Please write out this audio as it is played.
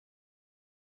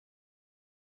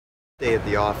Day at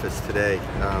the office today.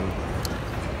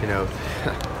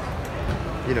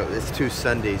 You know, it's 2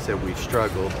 Sundays that we've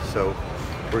struggled, so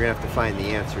we're gonna have to find the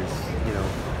answers,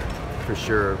 for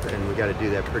sure, and we got to do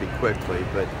that pretty quickly.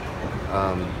 But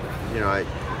I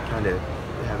kind of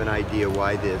have an idea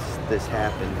why this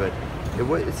happened, but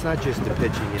it's not just the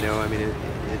pitching. I mean,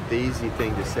 the easy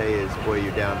thing to say is, boy,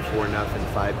 you're down 4-0,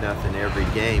 5-0 every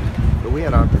game. But we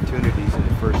had opportunities in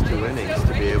the first 2 innings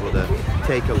to be able to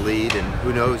take a lead, and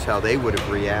who knows how they would have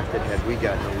reacted had we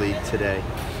gotten a lead today.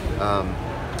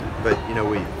 But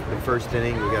the first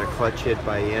inning we got a clutch hit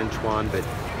by Antoine, but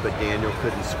Daniel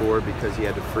couldn't score because he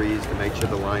had to freeze to make sure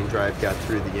the line drive got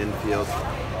through the infield.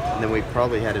 And then we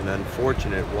probably had an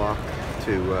unfortunate walk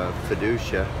to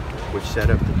Fiducia, which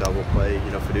set up the double play.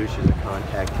 Fiducia's a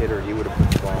contact hitter. He would have put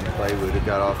the ball in play. We would have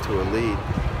got off to a lead.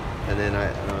 And then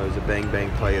it was a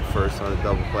bang-bang play at first on a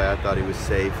double play. I thought he was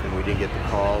safe, and we didn't get the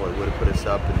call. It would have put us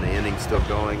up, and the inning's still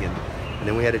going. And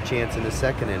then we had a chance in the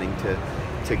second inning to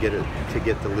get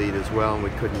the lead as well, and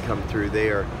we couldn't come through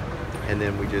there. And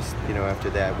then we just, after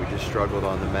that, we just struggled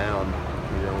on the mound.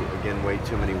 Again, way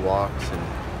too many walks, and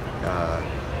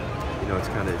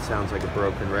it sounds like a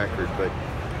broken record, but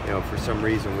for some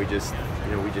reason we just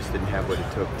didn't have what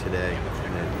it took today.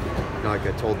 And then, like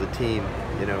I told the team,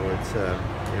 it's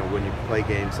when you play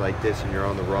games like this and you're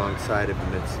on the wrong side of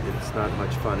them, it's not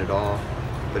much fun at all.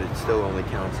 But it still only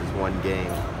counts as 1 game.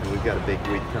 And we've got a big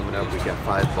week coming up. We've got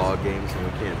 5 ball games, and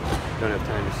we don't have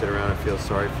time to sit around and feel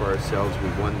sorry for ourselves. We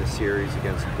won the series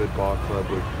against a good ball club.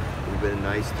 We've been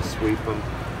nice to sweep them,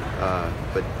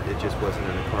 but it just wasn't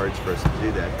in the cards for us to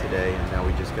do that today. And now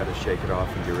we just got to shake it off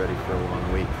and get ready for a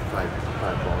long week. 5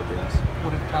 ball games.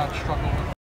 What did Todd struggle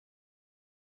with?